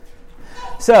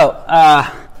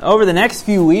Over the next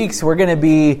few weeks, we're going to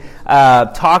be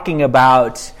talking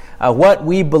about what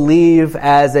we believe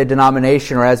as a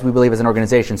denomination or as we believe as an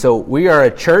organization. So we are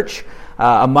a church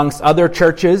amongst other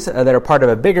churches that are part of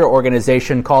a bigger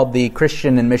organization called the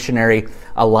Christian and Missionary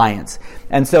Alliance.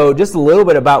 And so just a little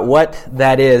bit about what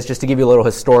that is, just to give you a little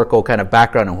historical kind of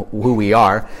background on who we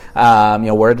are.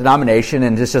 We're a denomination,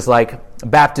 and just like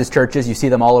Baptist churches, you see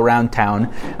them all around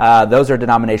town. Those are a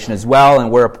denomination as well, and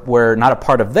we're not a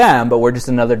part of them, but we're just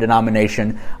another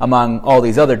denomination among all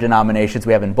these other denominations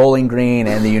we have in Bowling Green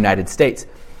and the United States.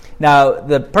 Now,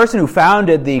 the person who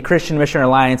founded the Christian Missionary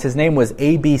Alliance, his name was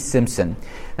A.B. Simpson.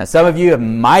 Now, some of you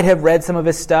might have read some of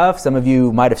his stuff. Some of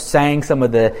you might have sang some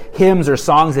of the hymns or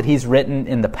songs that he's written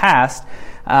in the past.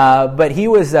 But he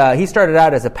started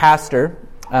out as a pastor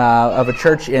of a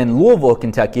church in Louisville,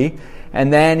 Kentucky,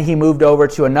 and then he moved over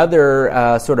to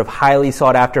another sort of highly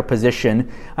sought-after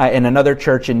position in another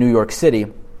church in New York City.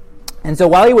 And so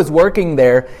while he was working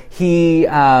there, he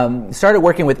started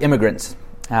working with immigrants.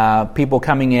 People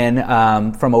coming in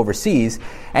from overseas,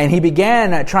 and he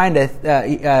began trying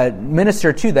to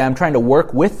minister to them, trying to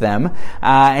work with them,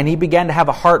 and he began to have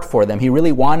a heart for them. He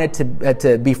really wanted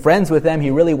to be friends with them.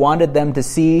 He really wanted them to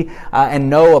see and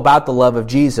know about the love of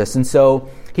Jesus. And so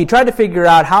he tried to figure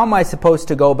out, how am I supposed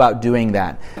to go about doing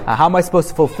that? How am I supposed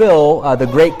to fulfill the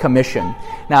Great Commission?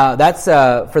 Now, that's,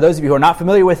 for those of you who are not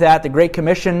familiar with that, the Great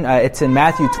Commission, it's in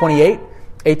Matthew 28,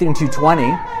 18 to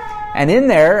 20. And in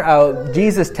there,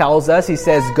 Jesus tells us, he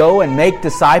says, "Go and make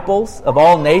disciples of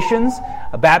all nations,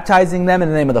 baptizing them in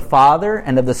the name of the Father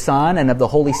and of the Son and of the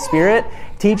Holy Spirit,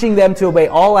 teaching them to obey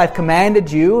all I've commanded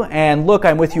you, and look,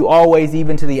 I'm with you always,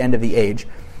 even to the end of the age."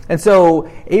 And so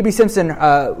A.B. Simpson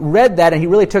read that, and he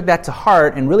really took that to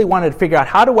heart and really wanted to figure out,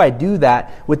 how do I do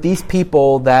that with these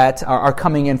people that are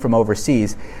coming in from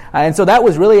overseas? And so that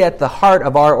was really at the heart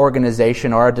of our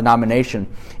organization or our denomination.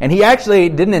 And he actually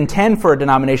didn't intend for a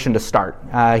denomination to start.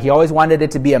 He always wanted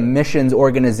it to be a missions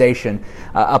organization,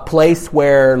 a place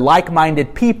where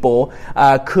like-minded people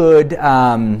could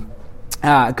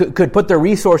put their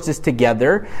resources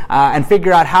together and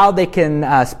figure out how they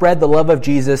can spread the love of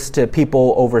Jesus to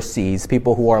people overseas,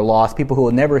 people who are lost, people who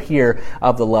will never hear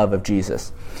of the love of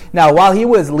Jesus. Now, while he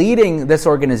was leading this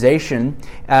organization,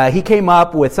 he came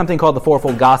up with something called the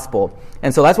Fourfold Gospel.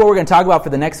 And so that's what we're going to talk about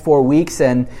for the next 4 weeks.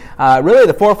 And really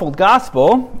the Fourfold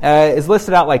Gospel is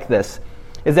listed out like this,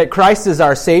 is that Christ is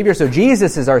our Savior. So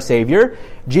Jesus is our Savior.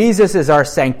 Jesus is our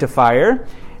Sanctifier.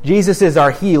 Jesus is our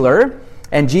Healer.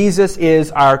 And Jesus is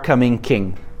our coming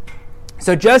King.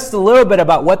 So just a little bit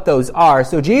about what those are.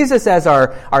 So Jesus as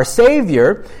our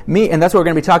Savior, and that's what we're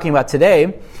going to be talking about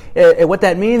today. What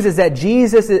that means is that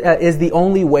Jesus is the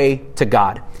only way to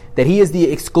God. That He is the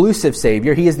exclusive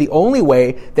Savior. He is the only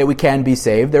way that we can be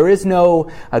saved. There is no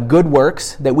good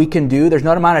works that we can do. There's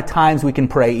no amount of times we can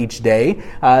pray each day.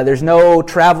 There's no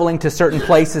traveling to certain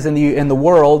places in the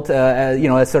world,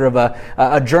 as sort of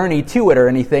a journey to it or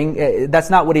anything. That's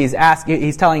not what He's asking.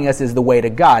 He's telling us is the way to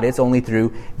God. It's only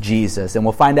through Jesus. And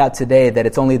we'll find out today that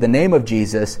it's only the name of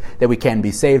Jesus that we can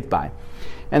be saved by.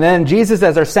 And then Jesus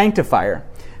as our Sanctifier.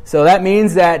 So that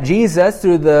means that Jesus,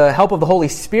 through the help of the Holy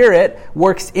Spirit,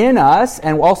 works in us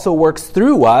and also works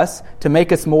through us to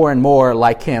make us more and more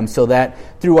like Him, so that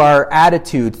through our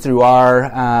attitudes, through our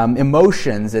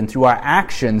emotions, and through our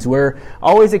actions, we're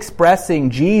always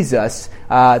expressing Jesus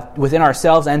within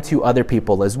ourselves and to other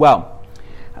people as well.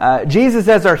 Jesus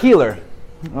as our healer.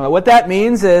 What that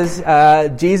means is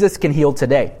Jesus can heal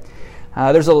today.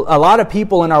 There's a lot of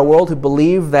people in our world who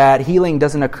believe that healing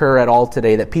doesn't occur at all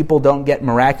today, that people don't get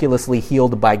miraculously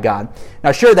healed by God.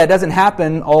 Now, sure, that doesn't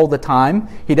happen all the time.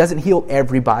 He doesn't heal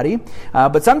everybody,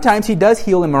 but sometimes He does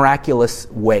heal in miraculous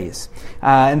ways.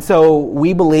 And so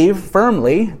we believe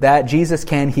firmly that Jesus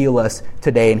can heal us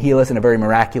today and heal us in a very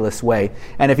miraculous way.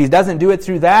 And if He doesn't do it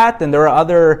through that, then there are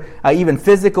other, even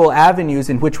physical avenues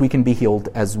in which we can be healed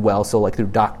as well. So like through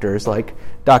doctors, like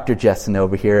Dr. Jessen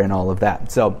over here and all of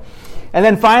that. And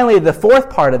then finally, the fourth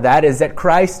part of that is that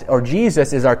Christ, or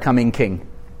Jesus, is our coming King.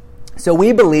 So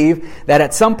we believe that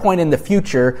at some point in the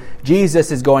future, Jesus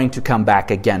is going to come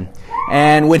back again.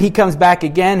 And when He comes back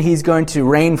again, He's going to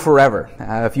reign forever.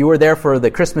 If you were there for the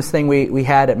Christmas thing we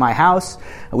had at my house,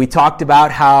 we talked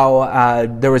about how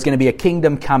there was going to be a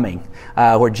kingdom coming,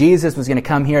 where Jesus was going to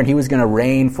come here and He was going to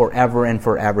reign forever and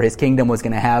forever. His kingdom was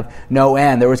going to have no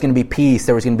end. There was going to be peace.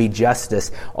 There was going to be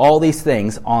justice. All these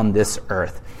things on this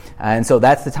earth. And so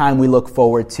that's the time we look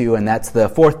forward to, and that's the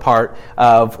fourth part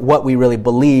of what we really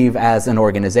believe as an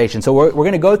organization. So we're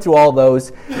going to go through all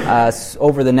those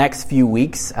over the next few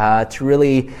weeks to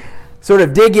really sort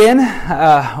of dig in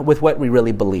with what we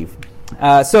really believe.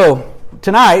 So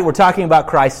tonight we're talking about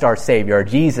Christ our Savior, or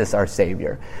Jesus our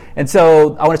Savior. And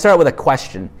so I want to start with a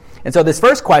question. And so this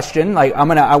first question,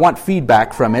 I want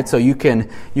feedback from it, so you can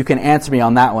answer me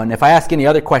on that one. If I ask any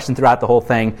other question throughout the whole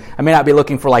thing, I may not be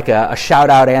looking for like a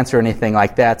shout-out answer or anything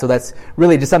like that, so that's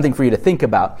really just something for you to think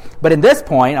about. But in this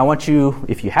point, I want you,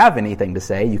 if you have anything to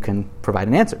say, you can provide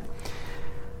an answer.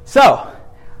 So,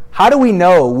 how do we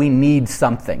know we need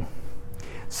something?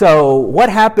 So, what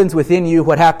happens within you,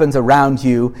 what happens around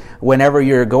you whenever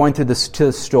you're going to the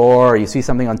store or you see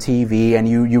something on TV and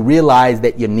you realize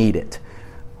that you need it?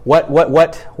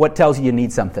 What tells you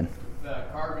need something? The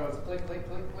car goes click, click,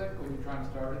 click, click when you're trying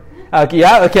to start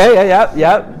it.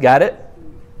 Yeah, got it.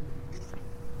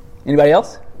 Anybody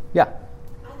else? Yeah.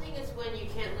 I think it's when you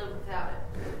can't live without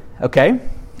it. Okay.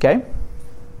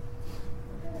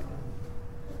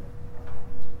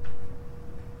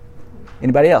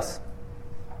 Anybody else?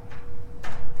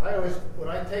 I always, when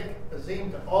I take Azim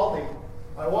to Aldi,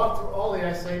 I walk through Aldi and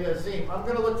I say to Azim, I'm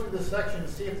going to look through this section to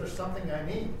see if there's something I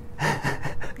need.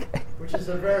 Okay. Which is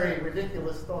a very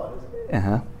ridiculous thought, isn't it?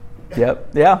 Uh-huh.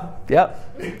 Yep.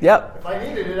 If I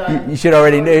needed it, you should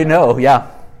already know, yeah.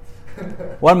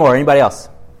 One more, anybody else?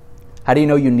 How do you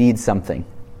know you need something?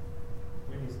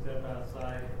 When you step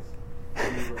outside,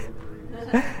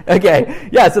 Okay,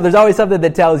 yeah. So there's always something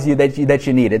that tells you that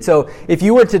you need it. So if we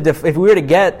were to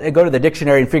go to the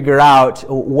dictionary and figure out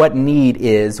what need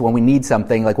is when we need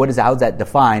something, like how's that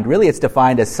defined? Really, it's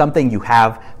defined as something you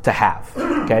have to have.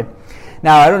 Okay.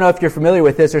 Now, I don't know if you're familiar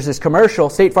with this. There's this commercial,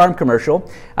 State Farm commercial.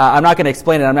 I'm not going to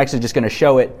explain it. I'm actually just going to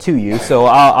show it to you. So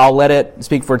I'll let it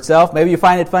speak for itself. Maybe you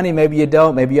find it funny. Maybe you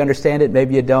don't. Maybe you understand it.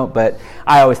 Maybe you don't. But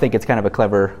I always think it's kind of a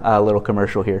clever little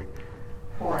commercial here.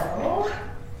 Horrible.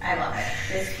 I love it.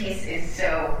 This piece is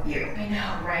so you. I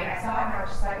know, right? I saw it and I was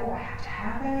just like, I have to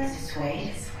have it. This is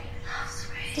suede. Oh,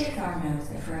 suede. State Farm knows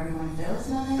that for every one of those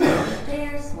moments,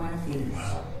 there's one of these.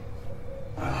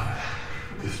 I love it.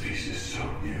 This piece is so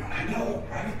new. I know,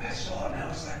 right? I saw it and I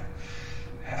was like,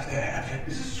 have to have it.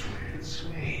 This is suede. It's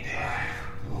suede. I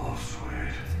love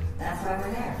suede. That's why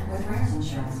we're there, with renter's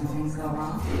insurance when things go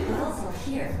wrong. But also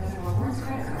here with a rewards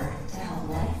credit card to help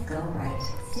life go right.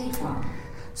 State Farm.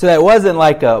 So that wasn't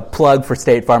like a plug for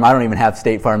State Farm. I don't even have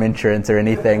State Farm insurance or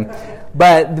anything.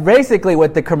 But basically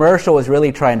what the commercial was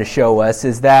really trying to show us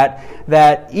is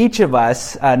that each of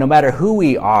us, no matter who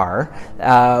we are,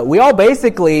 we all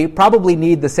basically probably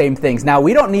need the same things. Now,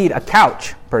 we don't need a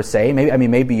couch per se.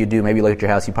 Maybe you do. Maybe you look at your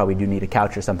house, you probably do need a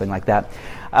couch or something like that.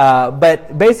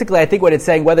 But basically, I think what it's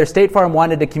saying, whether State Farm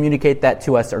wanted to communicate that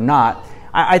to us or not,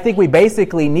 I think we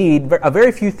basically need a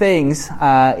very few things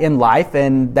in life,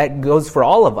 and that goes for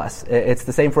all of us. It's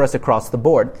the same for us across the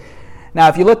board. Now,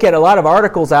 if you look at a lot of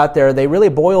articles out there, they really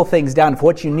boil things down for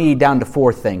what you need down to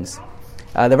four things.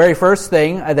 The very first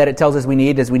thing that it tells us we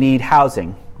need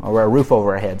housing, or a roof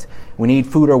over our heads. We need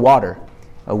food or water.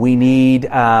 We need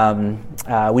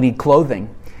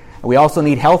clothing. We also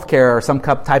need health care or some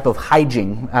type of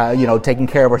hygiene, taking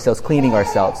care of ourselves, cleaning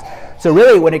ourselves. So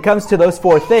really, when it comes to those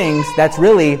four things, that's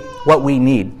really what we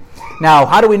need. Now,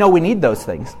 how do we know we need those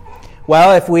things?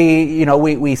 Well, if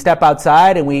we step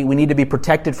outside and we need to be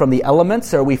protected from the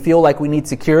elements, or we feel like we need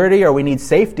security or we need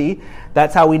safety,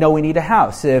 that's how we know we need a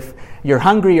house. If you're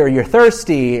hungry or you're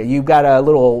thirsty, you've got a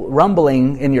little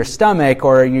rumbling in your stomach,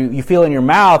 or you feel in your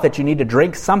mouth that you need to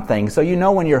drink something. So you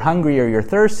know when you're hungry or you're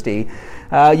thirsty.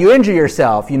 You injure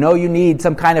yourself, you need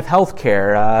some kind of health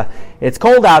care. It's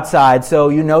cold outside, so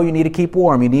you need to keep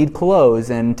warm. You need clothes,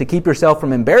 and to keep yourself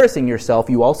from embarrassing yourself,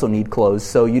 you also need clothes,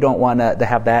 so you don't want to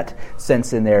have that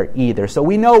sense in there either. So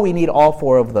we know we need all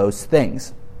four of those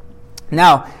things.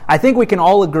 Now, I think we can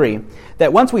all agree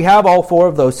that once we have all four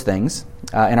of those things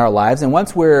in our lives, and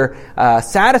once we're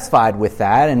satisfied with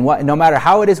that, and no matter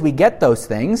how it is we get those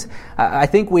things, I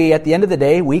think at the end of the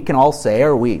day, we can all say,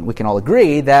 or we can all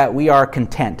agree, that we are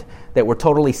content, that we're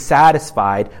totally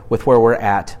satisfied with where we're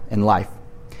at in life.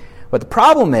 But the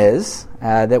problem is,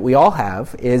 that we all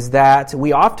have, is that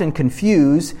we often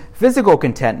confuse physical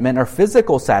contentment or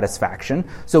physical satisfaction,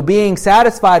 so being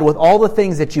satisfied with all the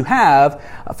things that you have,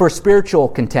 for spiritual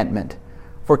contentment,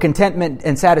 for contentment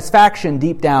and satisfaction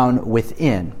deep down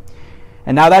within.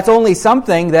 And now that's only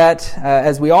something that,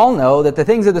 as we all know, that the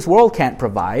things of this world can't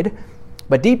provide,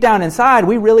 but deep down inside,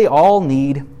 we really all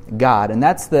need God. And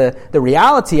that's the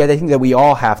reality, I think, that we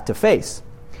all have to face.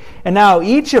 And now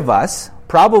each of us,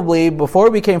 probably before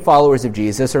we became followers of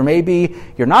Jesus, or maybe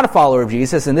you're not a follower of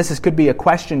Jesus, and this could be a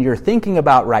question you're thinking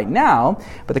about right now,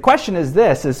 but the question is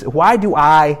this, why do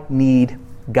I need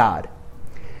God?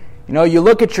 You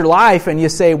look at your life and you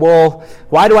say, well,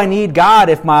 why do I need God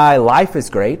if my life is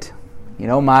great? I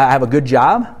have a good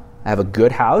job, I have a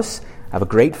good house, I have a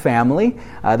great family.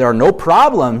 There are no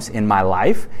problems in my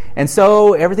life. And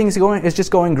so everything is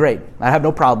just going great. I have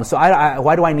no problems. So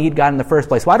why do I need God in the first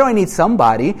place? Why do I need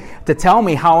somebody to tell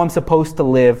me how I'm supposed to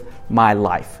live my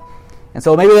life? And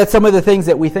so maybe that's some of the things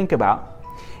that we think about.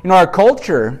 Our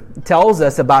culture tells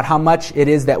us about how much it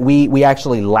is that we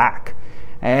actually lack.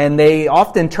 And they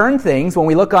often turn things, when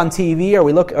we look on TV or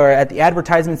we look at the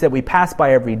advertisements that we pass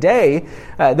by every day,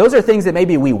 those are things that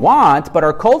maybe we want, but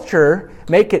our culture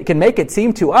can make it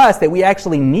seem to us that we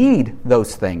actually need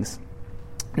those things.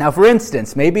 Now, for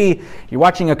instance, maybe you're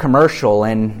watching a commercial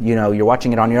and you're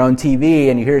watching it on your own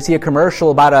TV and you see a commercial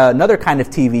about another kind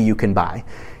of TV you can buy.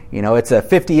 It's a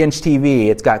 50-inch TV.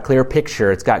 It's got clear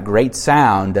picture. It's got great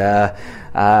sound. It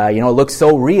looks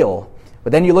so real.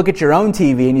 But then you look at your own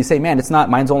TV and you say, man,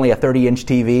 mine's only a 30-inch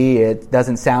TV. It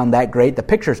doesn't sound that great. The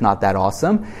picture's not that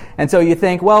awesome. And so you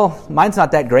think, well, mine's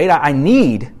not that great. I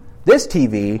need this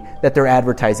TV that they're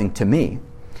advertising to me.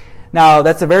 Now,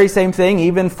 that's the very same thing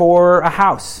even for a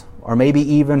house or maybe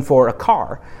even for a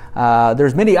car.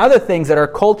 There's many other things that our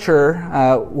culture,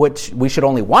 which we should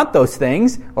only want those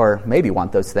things, or maybe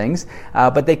want those things,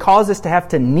 but they cause us to have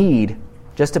to need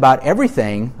just about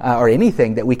everything or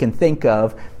anything that we can think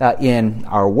of in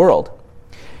our world.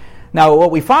 Now,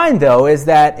 what we find, though, is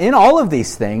that in all of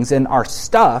these things, in our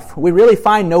stuff, we really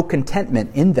find no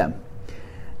contentment in them.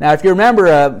 Now, if you remember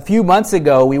a few months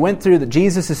ago, we went through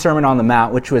Jesus' Sermon on the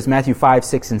Mount, which was Matthew 5,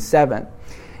 6, and 7.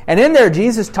 And in there,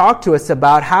 Jesus talked to us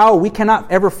about how we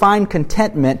cannot ever find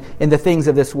contentment in the things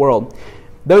of this world.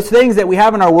 Those things that we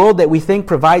have in our world that we think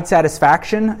provide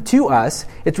satisfaction to us,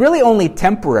 it's really only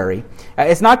temporary.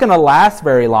 It's not going to last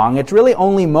very long. It's really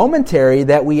only momentary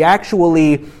that we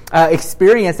actually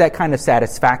experience that kind of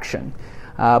satisfaction.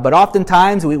 But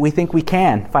oftentimes we think we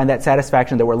can find that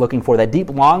satisfaction that we're looking for, that deep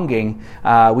longing.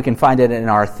 We can find it in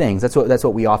our things. That's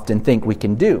what we often think we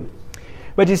can do.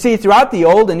 But you see, throughout the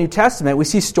Old and New Testament, we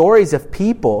see stories of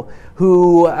people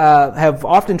who have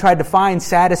often tried to find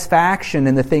satisfaction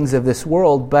in the things of this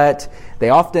world, but they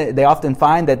often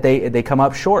find that they come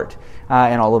up short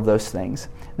in all of those things.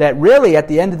 That really, at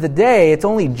the end of the day, it's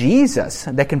only Jesus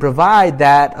that can provide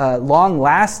that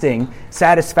long-lasting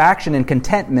satisfaction and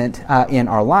contentment in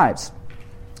our lives.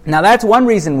 Now, that's one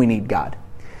reason we need God.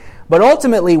 But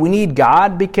ultimately, we need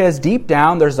God because deep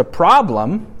down there's a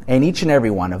problem in each and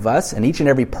every one of us and each and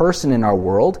every person in our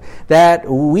world that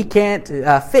we can't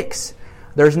fix.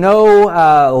 There's no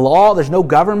law, there's no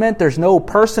government, there's no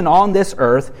person on this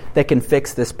earth that can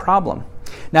fix this problem.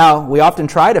 Now, we often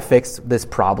try to fix this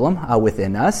problem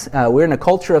within us. We're in a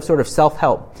culture of sort of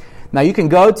self-help. Now, you can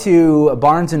go to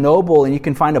Barnes & Noble and you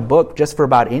can find a book just for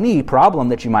about any problem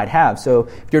that you might have. So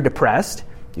if you're depressed,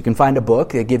 you can find a book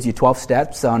that gives you 12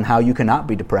 steps on how you cannot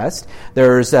be depressed.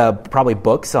 There's probably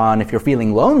books on if you're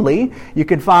feeling lonely. You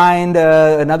can find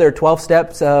another 12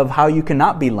 steps of how you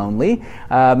cannot be lonely.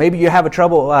 Maybe you have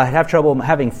trouble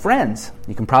having friends.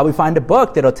 You can probably find a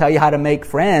book that'll tell you how to make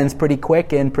friends pretty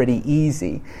quick and pretty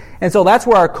easy. And so that's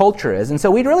where our culture is. And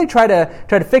so we really try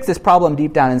to fix this problem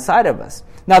deep down inside of us.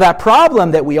 Now, that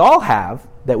problem that we all have,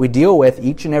 that we deal with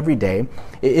each and every day,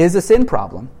 is a sin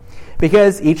problem.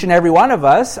 Because each and every one of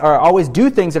us always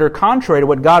do things that are contrary to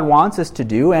what God wants us to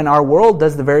do, and our world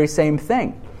does the very same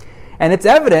thing. And it's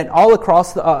evident all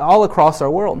across our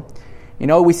world.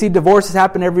 We see divorces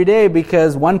happen every day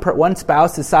because one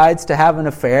spouse decides to have an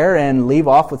affair and leave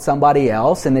off with somebody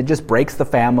else, and it just breaks the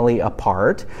family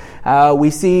apart. We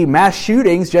see mass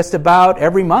shootings just about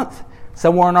every month.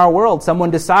 Somewhere in our world, someone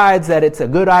decides that it's a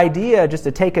good idea just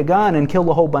to take a gun and kill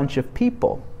a whole bunch of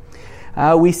people.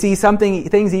 We see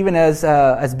things even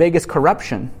as big as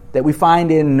corruption that we find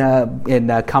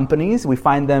in companies. We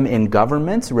find them in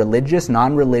governments, religious,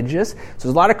 non-religious. So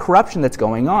there's a lot of corruption that's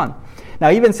going on.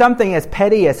 Now, even something as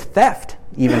petty as theft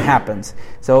even happens.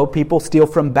 So people steal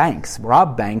from banks,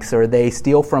 rob banks, or they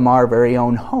steal from our very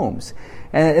own homes.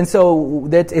 And so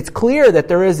it's clear that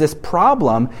there is this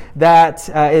problem that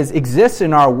exists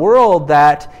in our world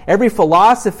that every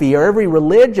philosophy or every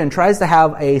religion tries to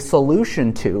have a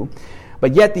solution to.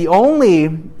 But yet the only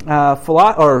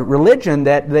religion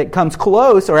that comes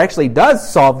close or actually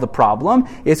does solve the problem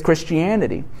is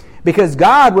Christianity. Because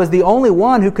God was the only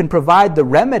one who can provide the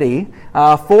remedy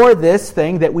for this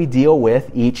thing that we deal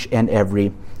with each and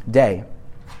every day.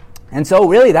 And so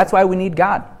really that's why we need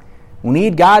God. We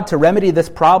need God to remedy this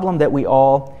problem that we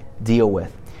all deal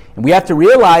with. And we have to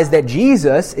realize that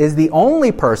Jesus is the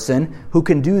only person who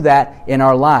can do that in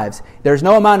our lives. There's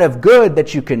no amount of good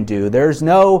that you can do. There's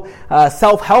no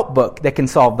self-help book that can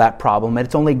solve that problem. And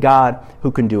it's only God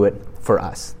who can do it for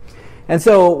us. And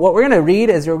so what we're going to read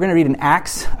is we're going to read in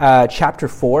Acts chapter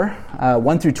 4,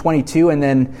 1 through 22, and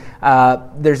then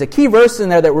there's a key verse in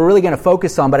there that we're really going to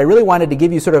focus on, but I really wanted to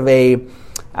give you sort of a,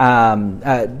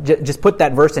 just put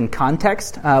that verse in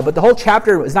context. But the whole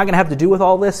chapter is not going to have to do with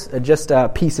all this, just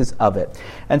pieces of it.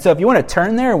 And so if you want to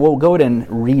turn there, we'll go ahead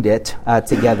and read it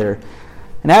together.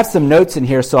 And I have some notes in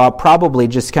here, so I'll probably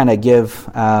just kind of give,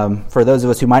 for those of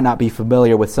us who might not be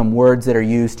familiar with some words that are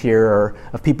used here or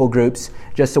of people groups,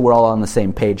 just so we're all on the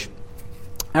same page.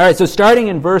 All right, so starting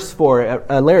in verse 4,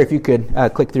 Larry, if you could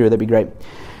click through, that'd be great.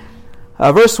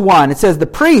 Verse 1, it says, "The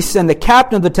priests and the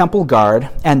captain of the temple guard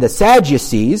and the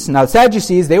Sadducees." Now, the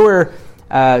Sadducees, they were,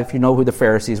 if you know who the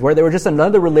Pharisees were, they were just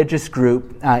another religious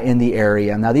group in the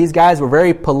area. Now, these guys were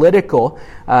very political.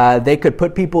 They could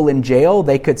put people in jail.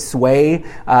 They could sway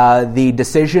the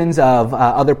decisions of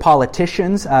other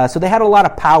politicians. So they had a lot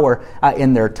of power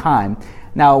in their time.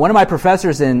 Now, one of my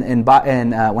professors when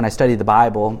I studied the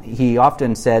Bible, he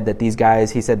often said that these guys,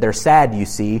 he said, they're sad, you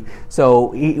see.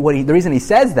 So the reason he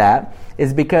says that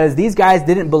is because these guys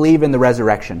didn't believe in the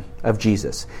resurrection of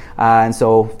Jesus. And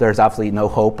so there's obviously no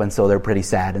hope, and so they're pretty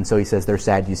sad. And so he says they're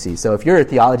sad, you see. So if you're a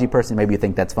theology person, maybe you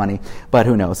think that's funny, but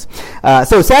who knows.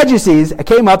 So Sadducees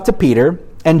came up to Peter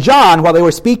and John while they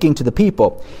were speaking to the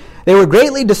people. They were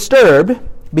greatly disturbed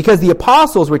because the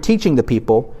apostles were teaching the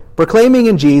people, proclaiming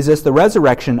in Jesus the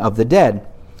resurrection of the dead.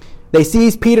 They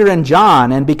seized Peter and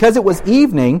John, and because it was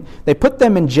evening, they put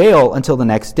them in jail until the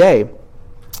next day.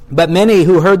 But many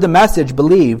who heard the message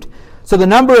believed. So the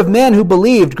number of men who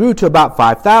believed grew to about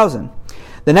 5,000.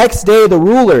 The next day the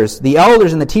rulers, the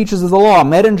elders, and the teachers of the law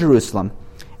met in Jerusalem.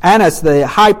 Annas, the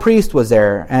high priest, was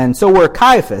there, and so were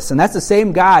Caiaphas, and that's the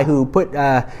same guy who put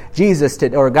got Jesus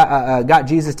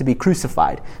to be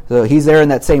crucified. So he's there in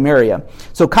that same area.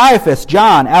 So Caiaphas,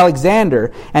 John,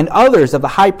 Alexander, and others of the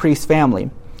high priest's family.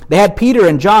 They had Peter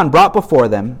and John brought before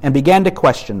them and began to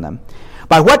question them.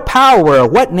 By what power or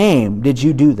what name did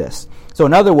you do this? So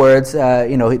in other words,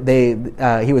 they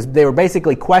were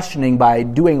basically questioning by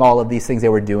doing all of these things they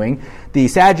were doing. The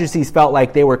Sadducees felt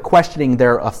like they were questioning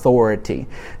their authority.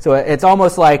 So it's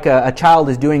almost like a child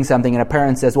is doing something and a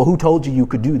parent says, well, who told you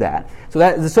could do that? So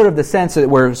that is sort of the sense that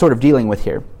we're sort of dealing with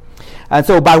here. And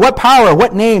so by what power or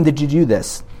what name did you do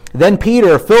this? Then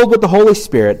Peter, filled with the Holy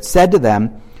Spirit, said to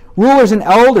them, rulers and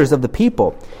elders of the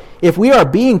people, if we are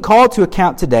being called to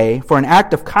account today for an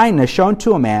act of kindness shown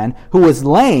to a man who was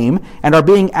lame and are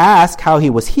being asked how he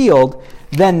was healed,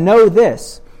 then know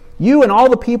this, you and all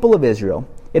the people of Israel,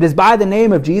 it is by the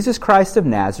name of Jesus Christ of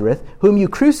Nazareth, whom you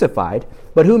crucified,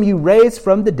 but whom God raised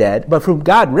from the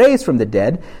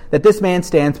dead, that this man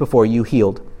stands before you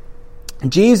healed.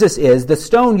 Jesus is the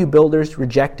stone you builders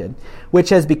rejected, which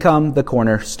has become the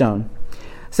cornerstone.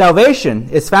 Salvation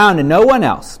is found in no one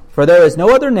else, for there is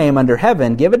no other name under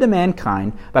heaven given to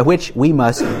mankind by which we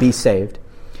must be saved.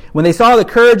 When they saw the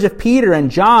courage of Peter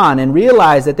and John and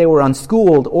realized that they were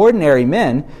unschooled, ordinary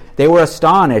men, they were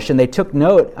astonished, and they took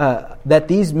note that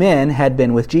these men had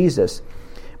been with Jesus.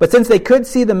 But since they could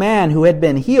see the man who had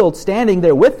been healed standing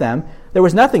there with them, there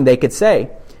was nothing they could say.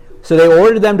 So they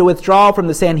ordered them to withdraw from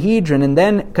the Sanhedrin and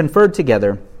then conferred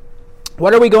together.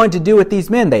 What are we going to do with these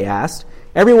men, they asked.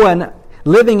 Everyone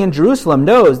living in Jerusalem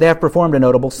knows they have performed a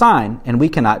notable sign, and we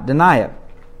cannot deny it.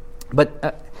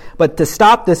 But to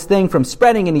stop this thing from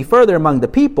spreading any further among the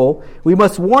people, we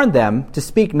must warn them to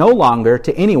speak no longer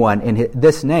to anyone in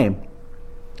this name.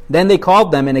 Then they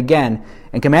called them in again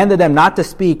and commanded them not to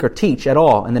speak or teach at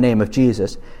all in the name of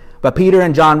Jesus. But Peter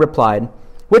and John replied,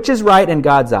 which is right in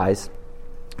God's eyes,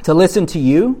 to listen to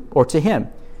you or to him?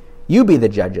 You be the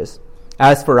judges.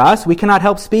 As for us, we cannot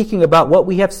help speaking about what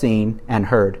we have seen and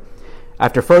heard.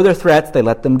 After further threats, they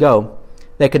let them go.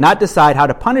 They could not decide how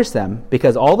to punish them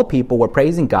because all the people were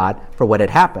praising God for what had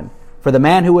happened. For the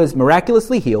man who was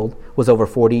miraculously healed was over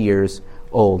 40 years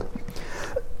old.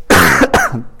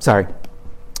 Sorry.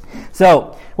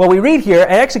 So what we read here,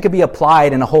 it actually could be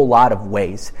applied in a whole lot of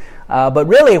ways. But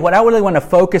really, what I really want to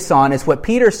focus on is what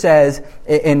Peter says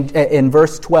in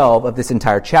verse 12 of this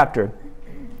entire chapter.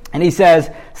 And he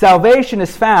says, salvation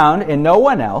is found in no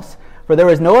one else, for there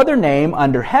is no other name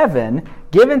under heaven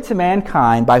given to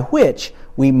mankind by which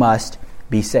we must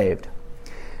be saved.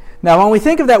 Now, when we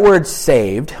think of that word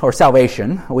saved or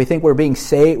salvation, we think we're being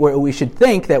saved. We should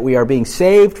think that we are being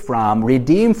saved from,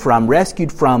 redeemed from,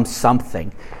 rescued from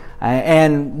something.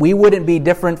 And we wouldn't be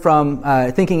different from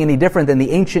thinking any different than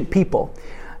the ancient people.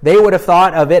 they would have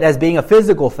thought of it as being a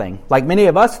physical thing. Like many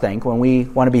of us think when we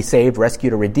want to be saved,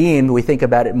 rescued, or redeemed, we think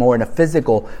about it more in a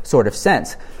physical sort of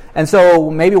sense. And so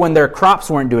maybe when their crops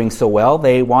weren't doing so well,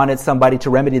 they wanted somebody to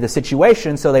remedy the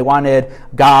situation, so they wanted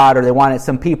God or they wanted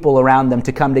some people around them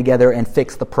to come together and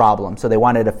fix the problem. So they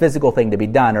wanted a physical thing to be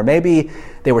done. Or maybe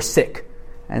they were sick,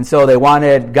 and so they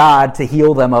wanted God to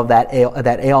heal them of that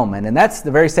ailment. And that's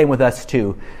the very same with us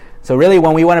too. So really,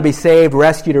 when we want to be saved,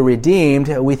 rescued, or redeemed,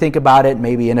 we think about it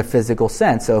maybe in a physical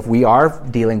sense. So if we are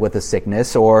dealing with a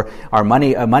sickness, or our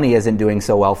money isn't doing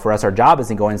so well for us, our job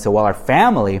isn't going so well, our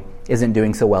family isn't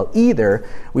doing so well either,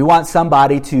 we want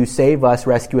somebody to save us,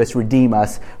 rescue us, redeem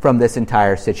us from this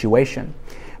entire situation.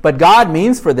 But God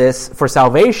means for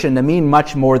salvation to mean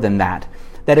much more than that.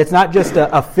 That it's not just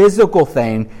a physical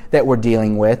thing that we're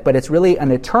dealing with, but it's really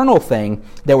an eternal thing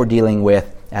that we're dealing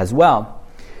with as well.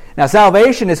 Now,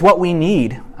 salvation is what we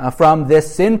need from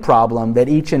this sin problem that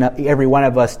each and every one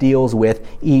of us deals with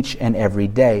each and every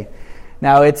day.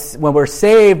 Now, it's when we're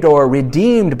saved or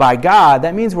redeemed by God,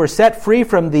 that means we're set free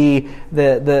from the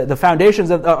foundations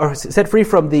of, or set free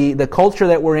from the culture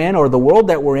that we're in or the world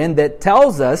that we're in that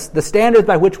tells us the standards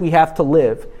by which we have to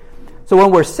live. So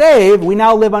when we're saved, we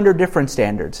now live under different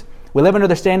standards. We live under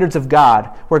the standards of God,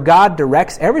 where God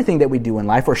directs everything that we do in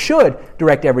life, or should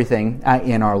direct everything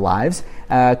in our lives,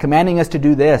 commanding us to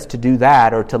do this, to do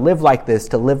that, or to live like this,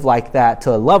 to live like that,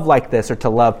 to love like this, or to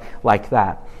love like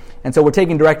that. And so we're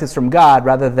taking directives from God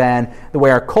rather than the way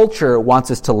our culture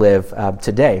wants us to live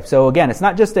today. So again, it's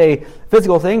not just a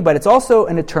physical thing, but it's also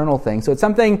an eternal thing. So it's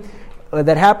something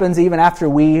that happens even after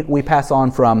we pass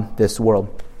on from this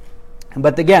world.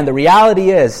 But again, the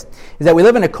reality is that we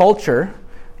live in a culture,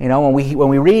 when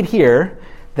we read here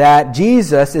that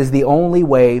Jesus is the only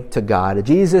way to God.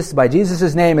 By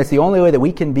Jesus' name, it's the only way that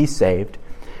we can be saved.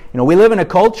 We live in a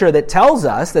culture that tells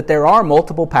us that there are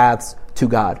multiple paths to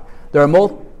God. There are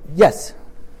Yes?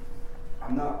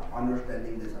 I'm not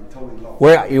understanding this. I'm totally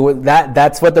lost.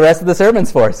 That's what the rest of the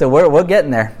sermon's for. So we're getting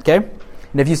there, okay?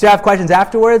 And if you still have questions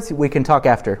afterwards, we can talk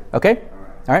after, okay?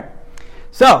 All right.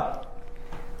 So,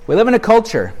 we live in a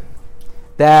culture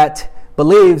that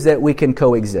believes that we can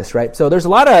coexist, right? So there's a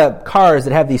lot of cars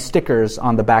that have these stickers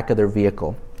on the back of their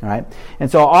vehicle, all right? And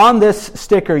so on this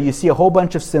sticker, you see a whole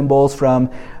bunch of symbols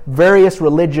from various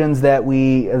religions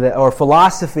or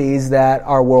philosophies that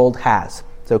our world has.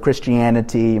 So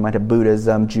Christianity, you might have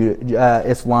Buddhism,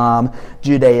 Islam,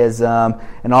 Judaism,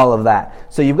 and all of that.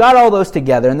 So you've got all those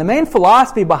together. And the main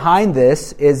philosophy behind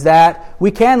this is that we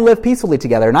can live peacefully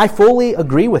together. And I fully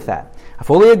agree with that. I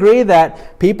fully agree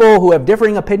that people who have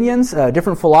differing opinions,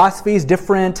 different philosophies,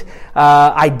 different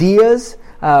ideas,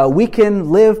 we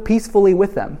can live peacefully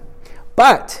with them.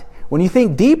 But when you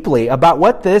think deeply about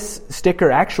what this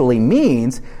sticker actually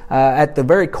means, at the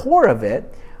very core of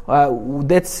it,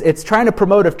 it's trying to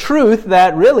promote a truth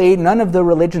that really none of the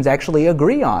religions actually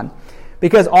agree on.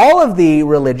 Because all of the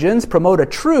religions promote a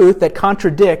truth that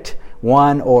contradict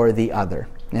one or the other.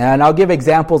 And I'll give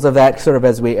examples of that sort of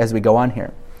as we go on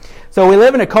here. So we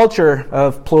live in a culture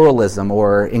of pluralism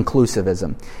or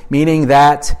inclusivism, meaning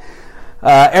that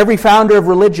every founder of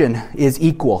religion is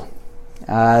equal,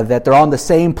 that they're on the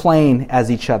same plane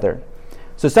as each other.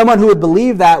 So someone who would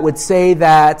believe that would say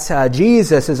that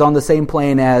Jesus is on the same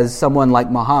plane as someone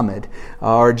like Muhammad,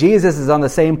 or Jesus is on the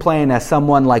same plane as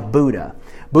someone like Buddha.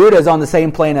 Buddha is on the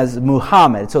same plane as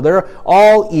Muhammad. So they're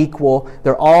all equal.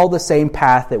 They're all the same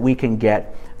path that we can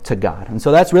get to God. And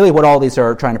so that's really what all these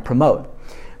are trying to promote.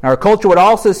 Now, our culture would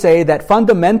also say that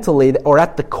fundamentally, or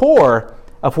at the core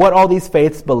of what all these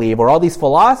faiths believe, or all these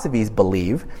philosophies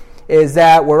believe, is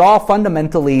that we're all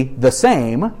fundamentally the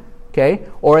same. Okay,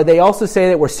 or they also say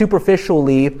that we're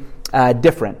superficially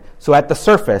different. So at the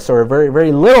surface, or very,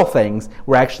 very little things,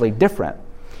 we're actually different.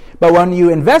 But when you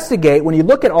investigate, when you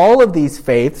look at all of these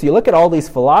faiths, you look at all these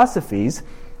philosophies,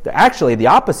 actually the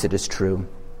opposite is true.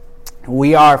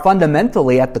 We are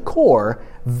fundamentally, at the core,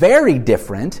 very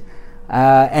different,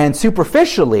 and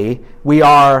superficially, we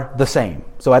are the same.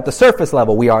 So at the surface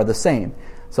level, we are the same.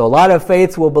 So a lot of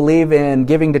faiths will believe in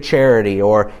giving to charity,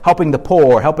 or helping the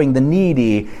poor, helping the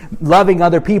needy, loving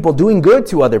other people, doing good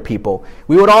to other people.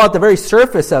 We would all, at the very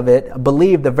surface of it,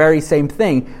 believe the very same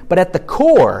thing. But at the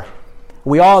core,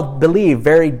 we all believe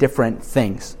very different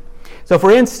things. So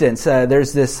for instance,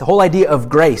 there's this whole idea of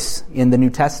grace in the New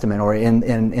Testament, or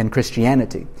in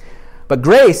Christianity. But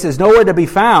grace is nowhere to be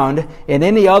found in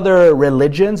any other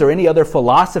religions or any other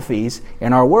philosophies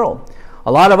in our world.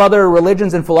 A lot of other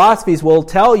religions and philosophies will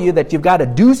tell you that you've got to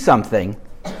do something,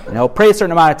 pray a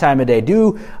certain amount of time a day,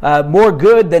 do more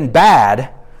good than bad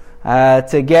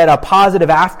to get a positive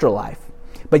afterlife.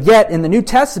 But yet, in the New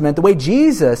Testament, the way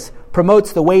Jesus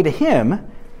promotes the way to Him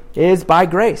is by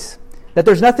grace. That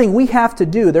there's nothing we have to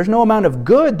do, there's no amount of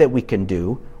good that we can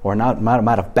do, or not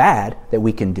amount of bad that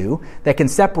we can do, that can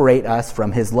separate us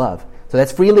from His love. So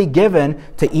that's freely given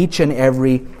to each and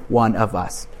every one of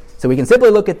us. So we can simply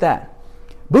look at that.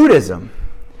 Buddhism.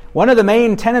 One of the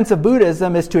main tenets of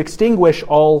Buddhism is to extinguish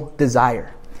all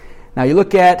desire. Now you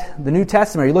look at the New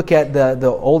Testament, or you look at the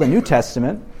Old and New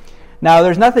Testament. Now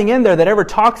there's nothing in there that ever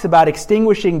talks about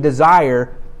extinguishing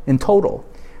desire in total.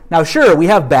 Now sure, we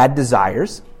have bad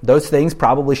desires. Those things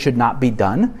probably should not be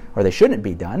done, or they shouldn't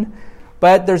be done.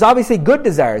 But there's obviously good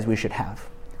desires we should have.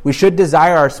 We should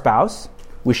desire our spouse.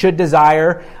 We should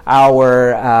desire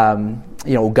our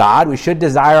God. We should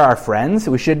desire our friends.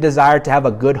 We should desire to have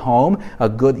a good home, a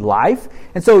good life.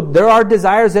 And so there are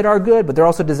desires that are good, but there are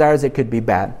also desires that could be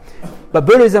bad. But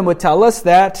Buddhism would tell us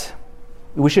that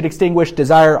we should extinguish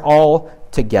desire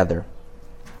altogether.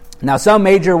 Now, some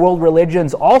major world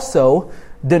religions also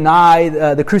deny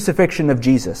the crucifixion of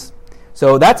Jesus.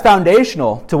 So that's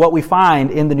foundational to what we find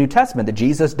in the New Testament, that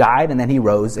Jesus died and then He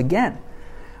rose again.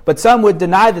 But some would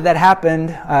deny that happened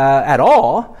at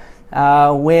all,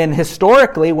 when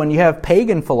historically, when you have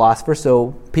pagan philosophers,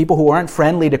 so people who aren't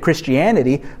friendly to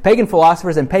Christianity, pagan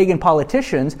philosophers and pagan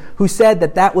politicians who said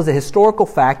that was a historical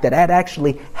fact that had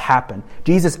actually happened.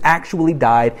 Jesus actually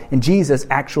died and Jesus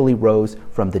actually rose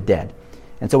from the dead.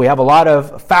 And so we have a lot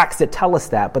of facts that tell us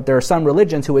that, but there are some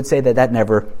religions who would say that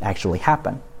never actually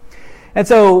happened. And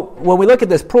so when we look at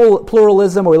this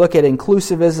pluralism, or we look at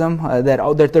inclusivism,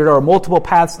 that there are multiple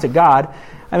paths to God,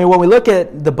 I mean, when we look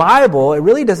at the Bible, it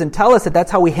really doesn't tell us that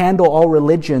that's how we handle all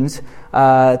religions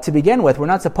to begin with. We're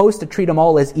not supposed to treat them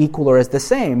all as equal or as the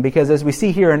same, because as we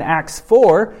see here in Acts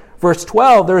 4, verse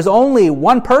 12, there's only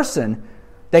one person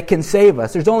that can save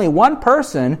us. There's only one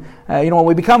person, when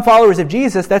we become followers of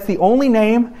Jesus, that's the only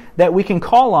name that we can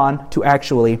call on to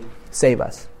actually save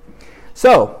us.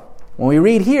 So, when we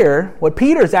read here, what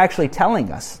Peter's actually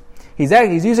telling us, he's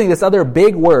using this other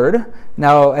big word.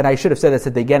 Now, and I should have said this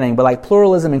at the beginning, but like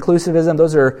pluralism, inclusivism,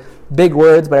 those are big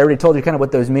words, but I already told you kind of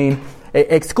what those mean.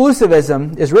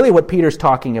 Exclusivism is really what Peter's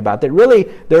talking about, that really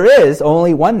there is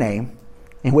only one name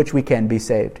in which we can be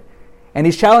saved. And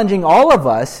he's challenging all of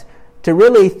us to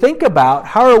really think about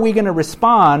how are we going to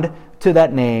respond to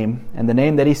that name. And the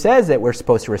name that he says that we're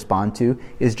supposed to respond to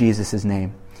is Jesus'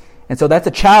 name. And so that's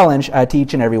a challenge to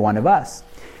each and every one of us.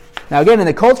 Now again, in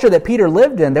the culture that Peter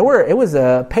lived in, it was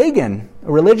a pagan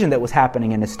religion that was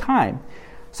happening in his time.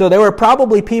 So there were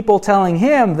probably people telling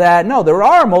him that, no, there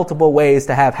are multiple ways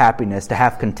to have happiness, to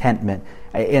have contentment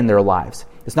in their lives.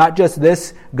 It's not just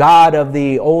this God of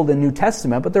the Old and New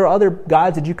Testament, but there are other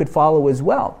gods that you could follow as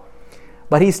well.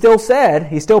 But he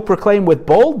still proclaimed with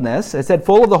boldness, it said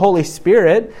full of the Holy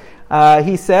Spirit,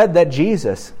 he said that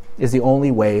Jesus is the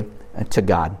only way to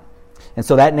God. And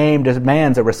so that name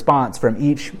demands a response from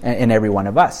each and every one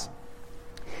of us.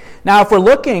 Now, if we're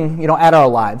looking, at our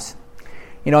lives,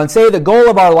 and say the goal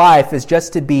of our life is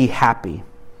just to be happy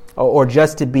or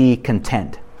just to be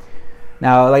content.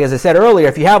 Now, like as I said earlier,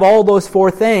 if you have all those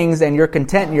four things and you're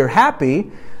content and you're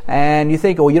happy, and you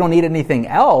think, you don't need anything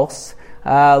else,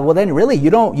 well, then really you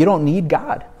don't need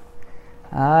God.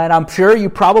 And I'm sure you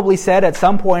probably said at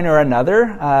some point or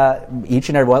another, each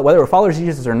and every one, whether we're followers of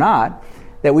Jesus or not,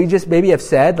 that we just maybe have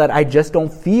said that I just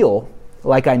don't feel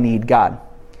like I need God.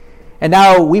 And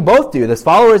now we both do this.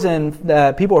 Followers and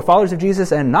people who are followers of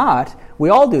Jesus and not, we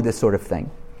all do this sort of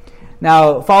thing.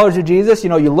 Now, followers of Jesus,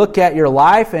 you look at your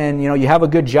life and, you have a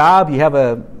good job, you have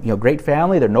a great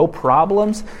family, there are no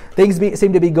problems, things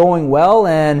seem to be going well,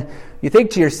 and you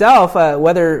think to yourself,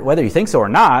 whether you think so or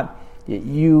not,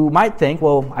 you might think,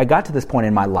 well, I got to this point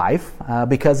in my life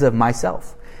because of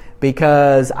myself.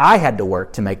 Because I had to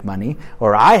work to make money,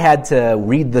 or I had to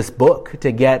read this book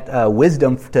to get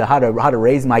wisdom to how to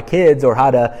raise my kids, or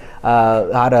how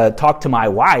to talk to my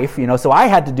wife. So I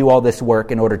had to do all this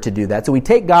work in order to do that. So we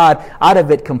take God out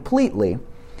of it completely,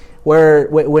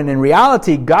 when in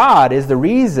reality God is the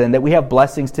reason that we have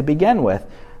blessings to begin with.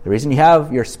 The reason you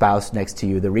have your spouse next to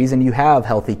you, the reason you have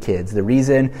healthy kids, the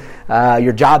reason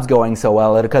your job's going so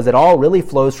well, because it all really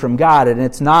flows from God, and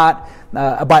it's not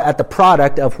at the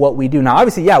product of what we do. Now,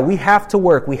 obviously, we have to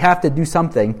work. We have to do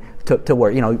something to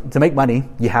work. To make money,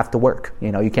 you have to work.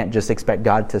 You can't just expect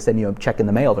God to send you a check in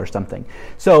the mail or something.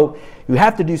 So you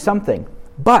have to do something.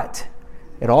 But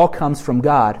it all comes from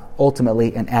God,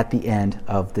 ultimately, and at the end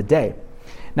of the day.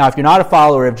 Now, if you're not a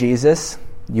follower of Jesus,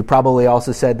 you probably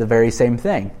also said the very same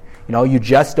thing. You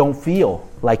just don't feel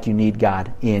like you need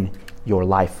God in your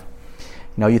life.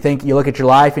 You look at your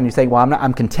life and you think, well,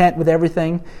 I'm content with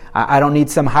everything. I don't need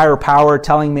some higher power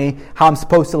telling me how I'm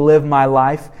supposed to live my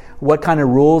life. what kind of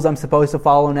rules I'm supposed to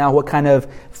follow now, what kind of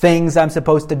things I'm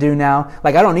supposed to do now.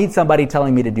 Like, I don't need somebody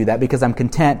telling me to do that because I'm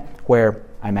content where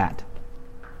I'm at.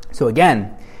 So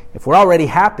again, if we're already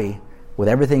happy with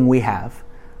everything we have,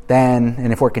 then,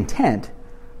 and if we're content,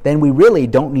 then we really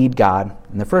don't need God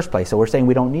in the first place. So we're saying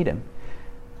we don't need him.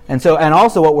 And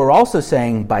also what we're also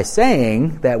saying by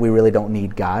saying that we really don't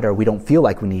need God, or we don't feel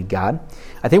like we need God,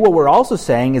 I think what we're also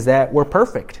saying is that we're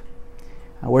perfect.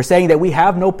 We're saying that we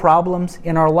have no problems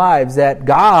in our lives, that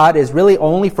God is really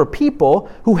only for people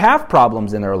who have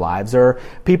problems in their lives, or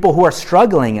people who are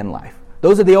struggling in life.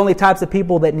 Those are the only types of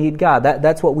people that need God.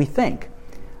 That's what we think.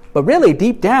 But really,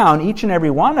 deep down, each and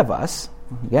every one of us,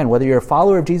 again, whether you're a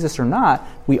follower of Jesus or not,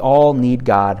 we all need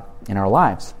God in our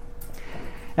lives.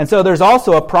 And so there's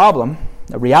also a problem,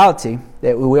 a reality,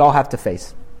 that we all have to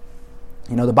face.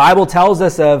 You know, the Bible tells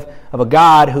us of a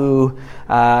God who,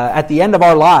 at the end of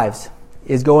our lives,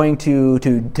 is going to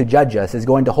judge us, is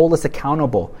going to hold us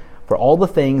accountable for all the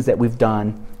things that we've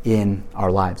done in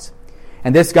our lives.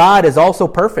 And this God is also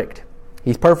perfect.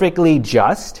 He's perfectly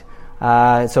just,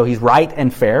 so he's right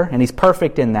and fair, and he's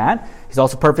perfect in that. He's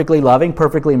also perfectly loving,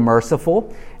 perfectly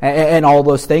merciful, and all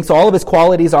those things. So all of his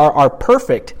qualities are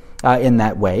perfect in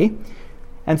that way.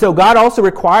 And so God also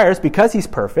requires, because he's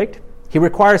perfect, he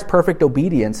requires perfect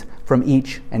obedience from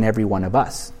each and every one of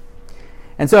us.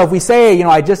 And so if we say,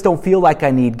 I just don't feel like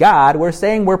I need God, we're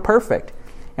saying we're perfect.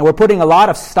 And we're putting a lot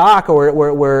of stock, or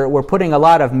we're putting a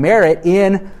lot of merit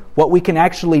in what we can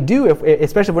actually do,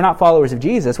 especially if we're not followers of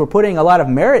Jesus. We're putting a lot of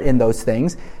merit in those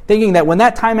things, thinking that when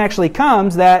that time actually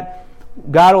comes, that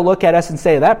God will look at us and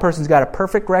say, that person's got a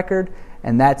perfect record,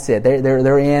 and that's it.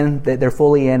 They're in, they're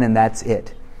fully in, and that's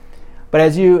it. But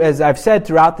as I've said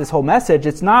throughout this whole message,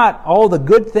 it's not all the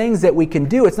good things that we can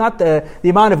do. It's not the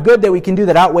amount of good that we can do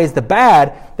that outweighs the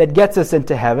bad that gets us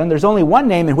into heaven. There's only one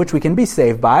name in which we can be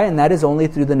saved by, and that is only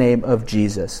through the name of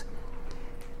Jesus.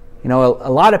 A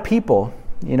lot of people,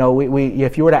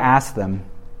 if you were to ask them,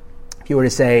 if you were to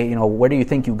say, where do you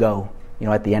think you go,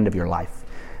 at the end of your life?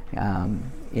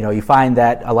 You find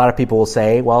that a lot of people will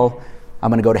say, well, I'm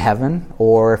going to go to heaven.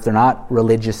 Or if they're not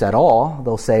religious at all,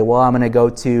 they'll say, well, I'm going to go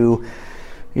to,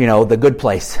 the good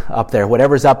place up there,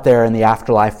 whatever's up there in the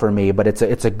afterlife for me, but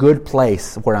it's a good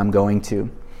place where I'm going to.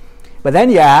 But then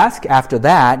you ask after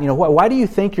that, why do you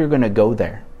think you're going to go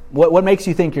there? What makes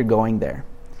you think you're going there?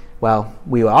 Well,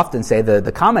 we often say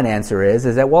the common answer is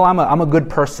that, well, I'm a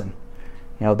good person.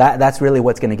 That's really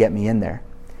what's going to get me in there.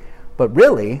 But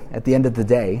really, at the end of the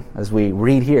day, as we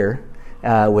read here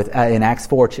in Acts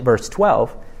 4, verse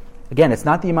 12, again, it's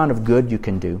not the amount of good you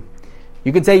can do.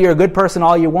 You can say you're a good person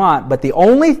all you want, but the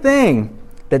only thing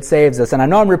that saves us, and I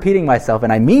know I'm repeating myself,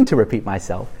 and I mean to repeat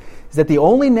myself, is that the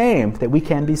only name that we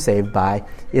can be saved by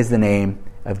is the name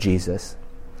of Jesus.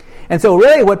 And so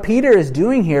really what Peter is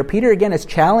doing here, Peter again is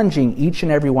challenging each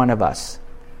and every one of us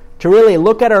to really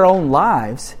look at our own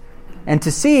lives and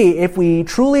to see if we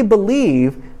truly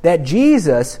believe that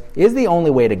Jesus is the only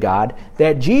way to God,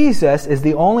 that Jesus is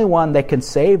the only one that can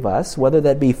save us, whether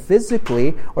that be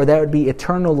physically or that would be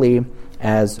eternally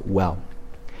as well.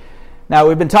 Now,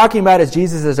 we've been talking about as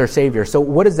Jesus as our Savior, so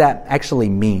what does that actually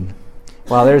mean?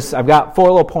 Well, I've got 4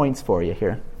 little points for you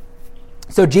here.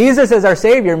 So Jesus as our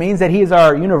Savior means that He is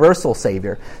our universal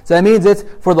Savior. So that means it's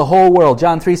for the whole world.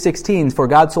 John 3:16, for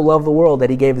God so loved the world that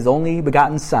He gave His only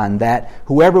begotten Son, that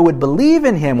whoever would believe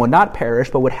in Him would not perish,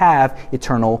 but would have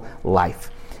eternal life.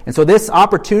 And so this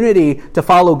opportunity to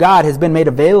follow God has been made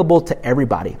available to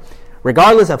everybody.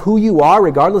 Regardless of who you are,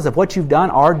 regardless of what you've done,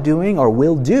 are doing, or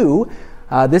will do,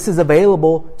 this is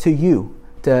available to you,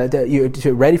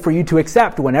 ready for you to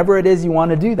accept whenever it is you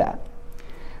want to do that.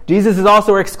 Jesus is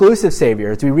also our exclusive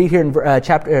Savior, as we read here in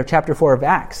chapter 4 of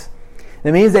Acts.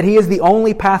 That means that He is the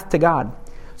only path to God.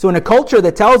 So in a culture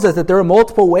that tells us that there are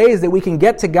multiple ways that we can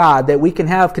get to God, that we can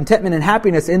have contentment and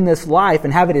happiness in this life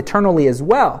and have it eternally as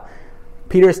well,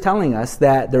 Peter is telling us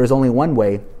that there is only one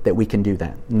way that we can do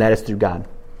that, and that is through God.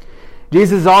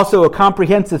 Jesus is also a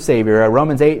comprehensive Savior,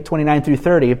 Romans 8:29 through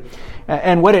 30.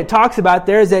 And what it talks about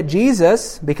there is that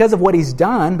Jesus, because of what He's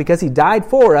done, because He died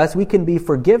for us, we can be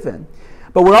forgiven.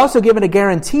 But we're also given a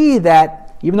guarantee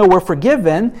that even though we're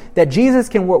forgiven, that Jesus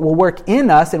will work in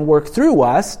us and work through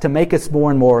us to make us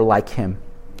more and more like Him.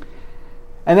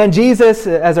 And then Jesus,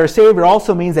 as our Savior,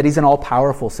 also means that He's an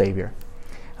all-powerful Savior.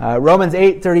 Romans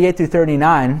 8:38 through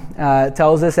 39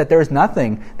 tells us that there is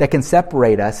nothing that can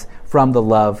separate us from the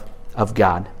love of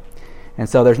God. And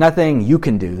so there's nothing you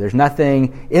can do. There's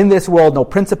nothing in this world, no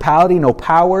principality, no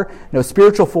power, no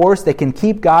spiritual force that can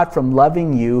keep God from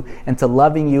loving you and to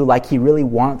loving you like He really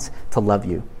wants to love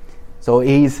you. So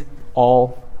He's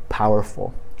all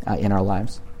powerful in our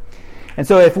lives. And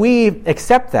so if we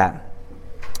accept that,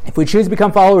 if we choose to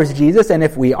become followers of Jesus, and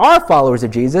if we are followers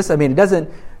of Jesus, I mean, it doesn't,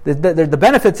 the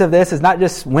benefits of this is not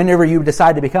just whenever you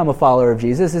decide to become a follower of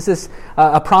Jesus. This is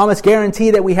a promise guarantee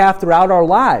that we have throughout our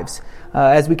lives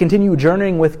as we continue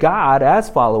journeying with God as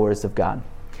followers of God.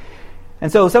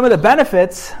 And so some of the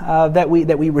benefits that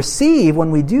we receive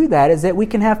when we do that is that we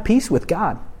can have peace with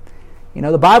God. You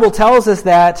know, the Bible tells us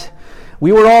that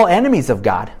we were all enemies of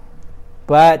God.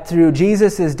 But through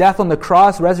Jesus' death on the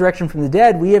cross, resurrection from the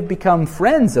dead, we have become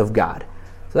friends of God.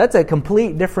 So that's a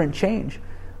complete different change.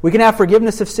 We can have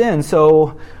forgiveness of sin.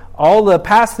 So all the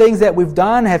past things that we've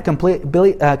done have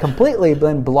completely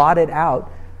been blotted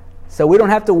out. So we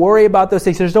don't have to worry about those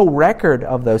things. There's no record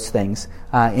of those things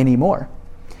anymore.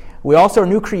 We also are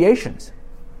new creations.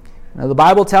 Now, the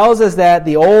Bible tells us that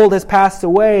the old has passed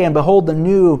away, and behold, the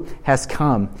new has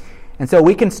come. And so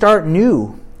we can start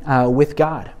new with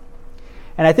God.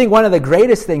 And I think one of the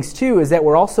greatest things, too, is that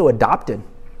we're also adopted.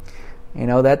 You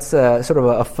know, that's sort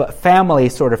of a family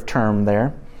sort of term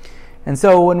there. And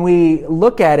so when we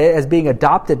look at it as being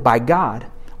adopted by God,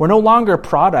 we're no longer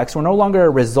products. We're no longer a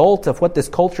result of what this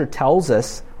culture tells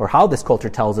us or how this culture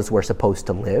tells us we're supposed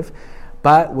to live.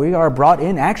 But we are brought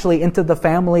in actually into the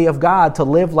family of God to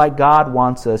live like God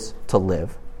wants us to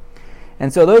live.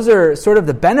 And so those are sort of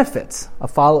the benefits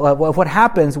of what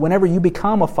happens whenever you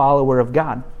become a follower of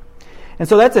God. And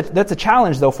so that's a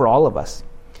challenge, though, for all of us.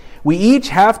 We each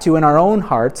have to, in our own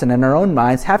hearts and in our own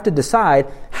minds, have to decide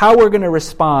how we're going to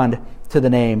respond to the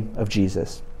name of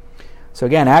Jesus. So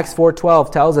again, Acts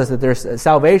 4:12 tells us that there's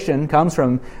salvation comes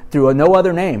through no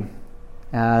other name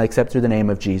except through the name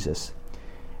of Jesus.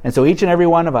 And so each and every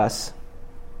one of us,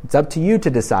 it's up to you to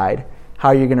decide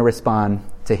how you're going to respond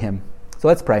to Him. So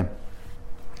let's pray.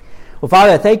 Well,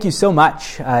 Father, I thank you so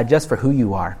much just for who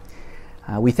you are.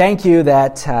 We thank you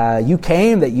that you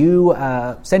came, that you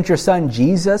sent your Son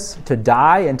Jesus to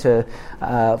die and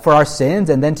for our sins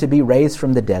and then to be raised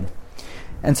from the dead.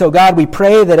 And so, God, we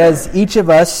pray that as each of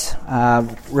us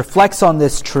reflects on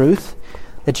this truth,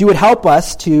 that you would help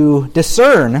us to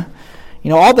discern,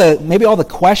 all the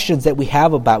questions that we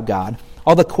have about God,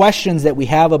 all the questions that we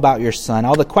have about your Son,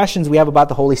 all the questions we have about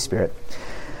the Holy Spirit.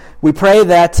 We pray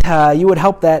that you would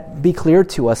help that be clear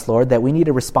to us, Lord, that we need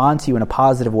to respond to you in a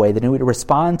positive way, that we need to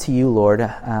respond to you,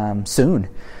 Lord, soon.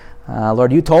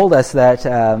 Lord, you told us that,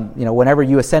 whenever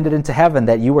you ascended into heaven,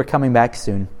 that you were coming back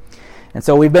soon. And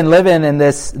so we've been living in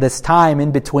this time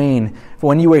in between for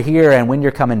when you were here and when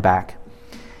you're coming back.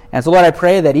 And so, Lord, I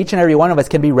pray that each and every one of us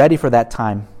can be ready for that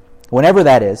time, whenever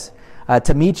that is,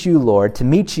 to meet you, Lord, to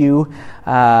meet you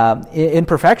in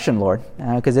perfection, Lord.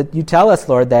 Because you tell us,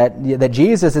 Lord, that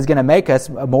Jesus is going to make us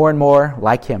more and more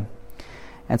like him.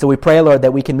 And so we pray, Lord,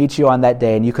 that we can meet you on that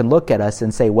day and you can look at us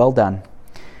and say, well done.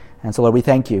 And so, Lord, we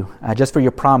thank you just for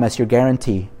your promise, your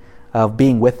guarantee of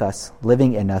being with us,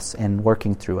 living in us, and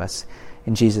working through us.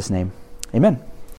 In Jesus' name, amen.